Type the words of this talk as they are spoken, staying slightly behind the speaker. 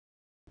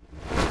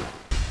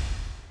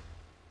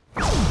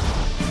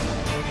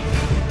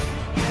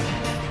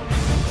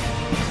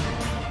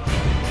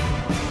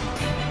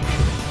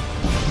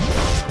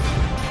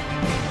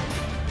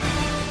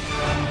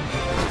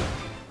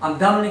I'm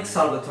Dominick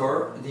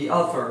Salvatore, the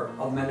author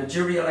of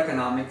Managerial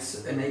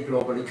Economics in a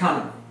Global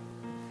Economy.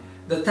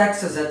 The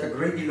text has had a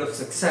great deal of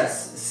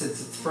success since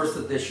its first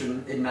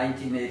edition in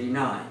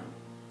 1989.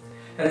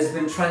 It has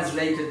been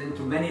translated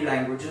into many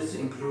languages,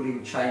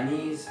 including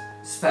Chinese,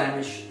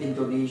 Spanish,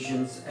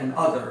 Indonesians, and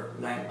other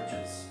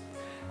languages.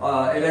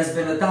 It has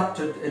been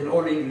adopted in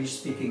all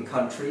English-speaking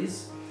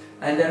countries,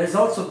 and it has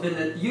also been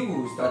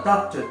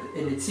adopted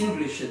in its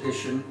English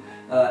edition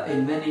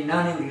in many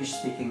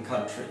non-English-speaking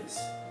countries.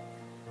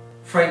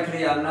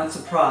 Frankly, I'm not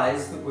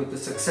surprised with the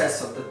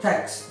success of the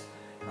text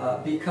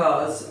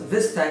because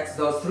this text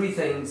does three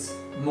things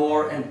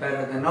more and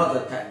better than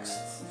other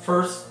texts.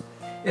 First,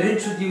 it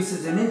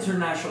introduces an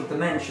international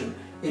dimension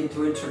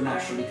into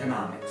international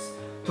economics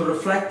to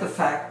reflect the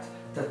fact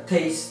that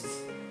tastes,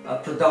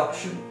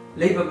 production,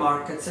 labor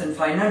markets and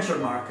financial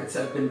markets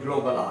have been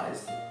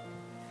globalized.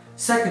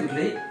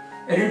 Secondly,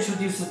 it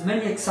introduces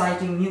many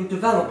exciting new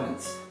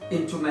developments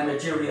into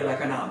managerial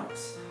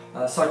economics,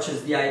 such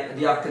as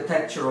the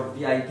architecture of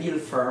the ideal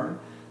firm,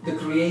 the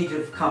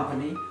creative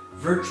company,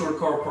 virtual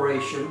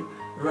corporation,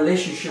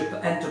 relationship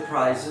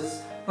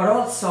enterprises, but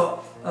also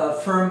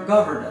firm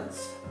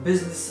governance,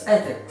 business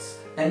ethics,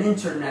 and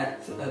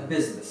internet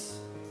business.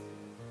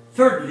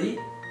 Thirdly,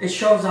 it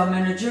shows how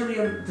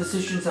managerial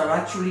decisions are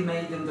actually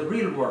made in the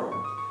real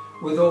world,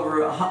 with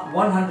over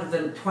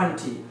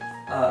 120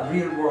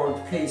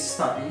 real-world case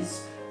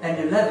studies and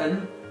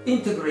 11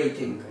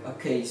 integrating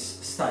case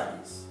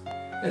studies.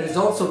 It has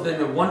also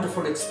been a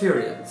wonderful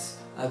experience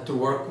to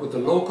work with the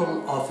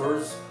local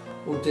authors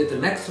who did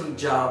an excellent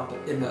job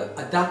in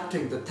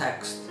adapting the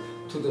text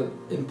to the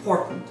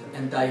important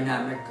and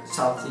dynamic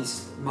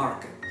Southeast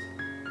market.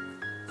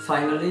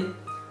 Finally,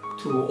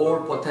 to all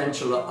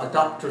potential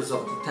adopters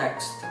of the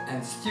text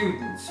and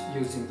students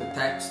using the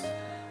text,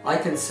 I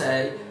can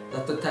say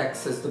that the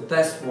text is the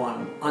best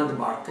one on the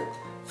market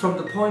from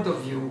the point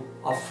of view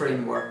of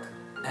framework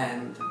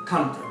and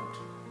content.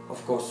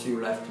 Of course,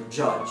 you'll have to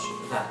judge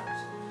that.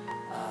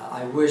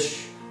 I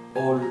wish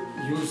all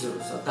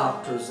users,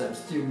 adopters and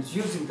students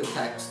using the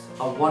text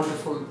a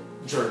wonderful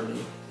journey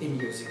in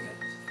using it.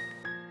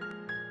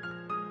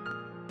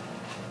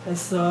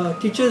 As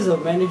teachers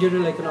of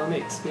managerial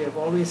economics, we have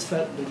always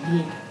felt the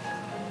need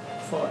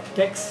for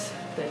text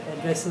that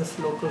addresses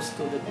local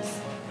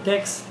students.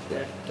 Text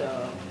that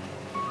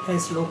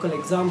has local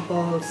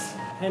examples,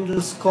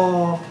 handles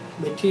core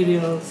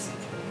materials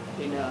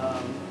in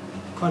a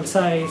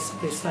concise,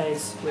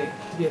 precise way.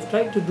 We have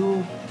tried to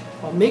do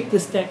or make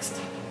this text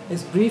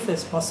as brief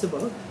as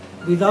possible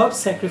without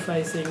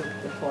sacrificing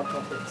the core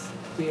topics.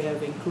 We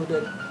have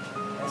included,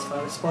 as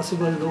far as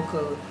possible,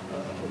 local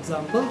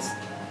examples.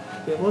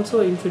 We have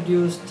also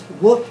introduced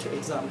worked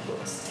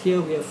examples.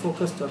 Here we have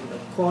focused on the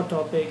core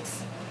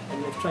topics and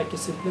we have tried to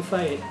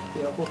simplify it.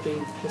 We are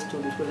hoping the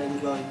students will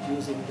enjoy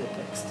using the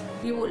text.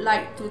 We would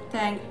like to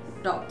thank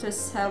Dr.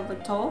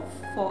 Salvatore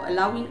for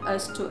allowing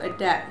us to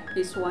adapt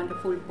this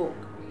wonderful book.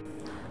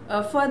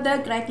 A further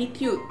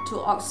gratitude to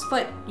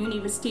Oxford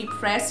University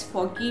Press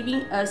for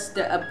giving us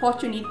the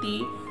opportunity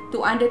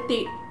to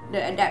undertake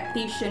the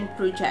adaptation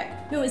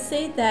project. We would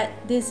say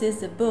that this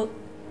is a book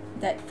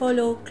that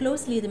follows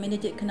closely the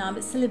Managerial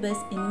Economics syllabus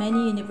in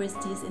many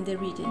universities in the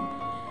region.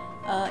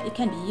 It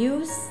can be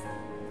used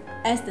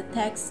as the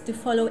text to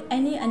follow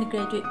any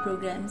undergraduate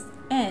programs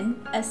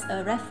and as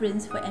a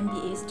reference for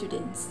MBA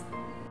students.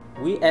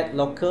 We add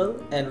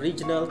local and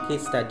regional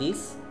case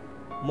studies,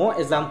 more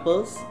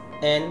examples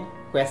and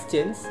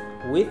questions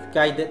with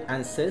guided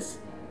answers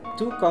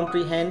to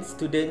comprehend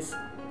students'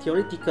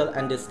 theoretical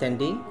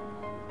understanding,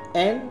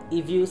 and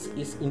e-views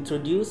is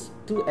introduced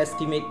to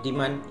estimate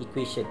demand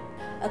equation.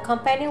 A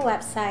companion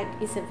website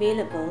is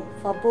available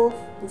for both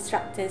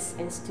instructors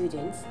and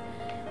students.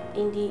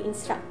 In the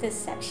instructors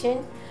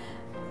section,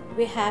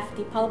 we have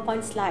the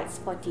PowerPoint slides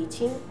for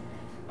teaching,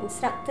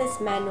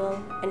 instructors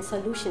manual and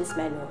solutions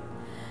manual.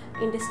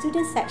 In the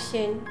student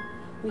section,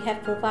 we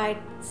have provided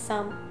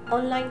some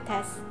online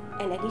tests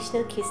and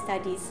additional case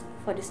studies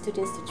for the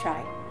students to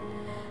try.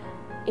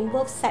 In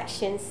both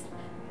sections,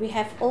 we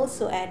have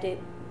also added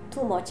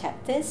 2 more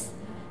chapters.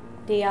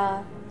 They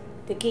are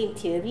the game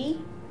theory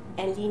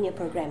and linear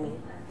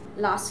programming.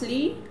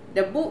 Lastly,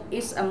 the book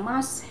is a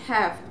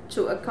must-have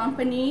to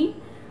accompany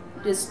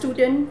the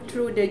student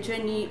through the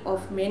journey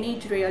of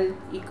managerial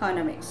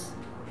economics.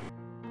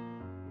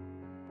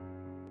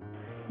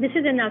 This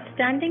is an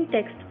outstanding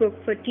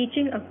textbook for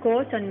teaching a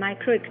course on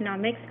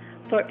microeconomics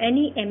for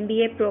any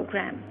MBA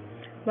program.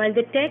 While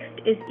the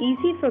text is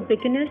easy for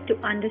beginners to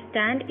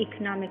understand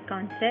economic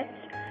concepts,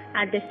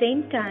 at the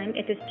same time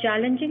it is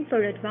challenging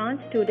for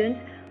advanced students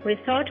with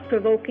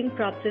thought-provoking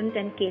problems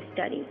and case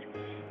studies.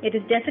 It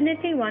is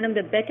definitely one of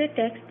the better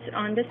texts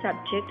on the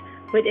subject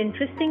with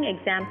interesting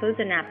examples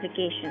and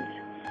applications.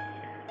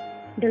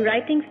 The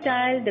writing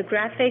style, the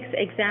graphics,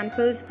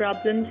 examples,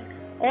 problems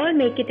all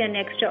make it an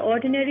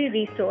extraordinary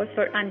resource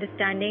for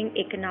understanding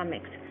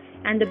economics.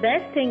 And the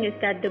best thing is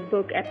that the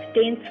book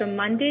abstains from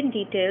mundane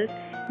details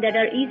that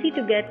are easy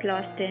to get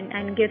lost in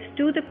and gives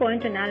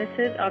to-the-point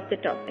analysis of the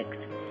topics.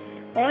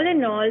 All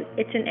in all,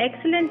 it's an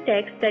excellent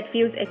text that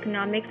views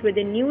economics with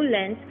a new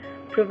lens,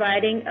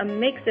 providing a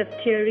mix of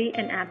theory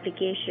and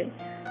application.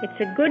 It's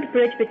a good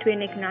bridge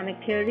between economic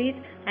theories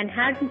and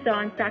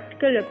hands-on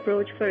practical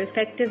approach for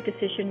effective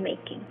decision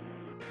making.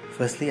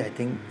 Firstly, I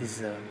think this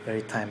is a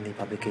very timely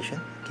publication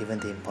given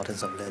the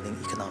importance of learning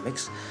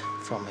economics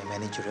from a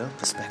managerial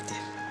perspective.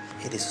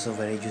 It is also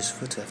very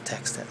useful to have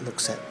text that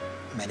looks at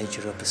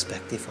managerial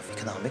perspective of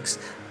economics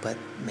but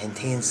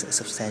maintains a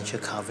substantial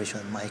coverage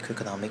on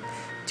microeconomic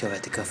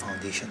theoretical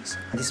foundations.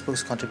 This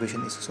book's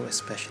contribution is also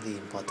especially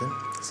important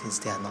since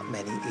there are not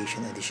many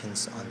Asian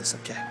editions on the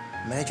subject.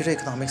 Managerial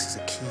economics is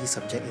a key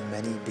subject in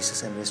many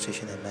business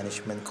administration and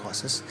management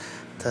courses,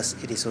 thus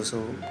it is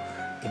also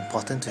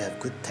important to have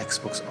good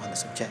textbooks on the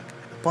subject.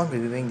 Upon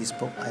reviewing this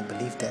book, I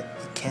believe that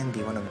it can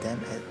be one of them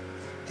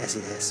as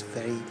it has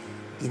very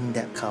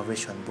in-depth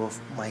coverage on both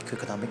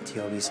microeconomic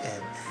theories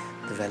and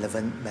the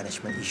relevant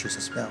management issues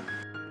as well.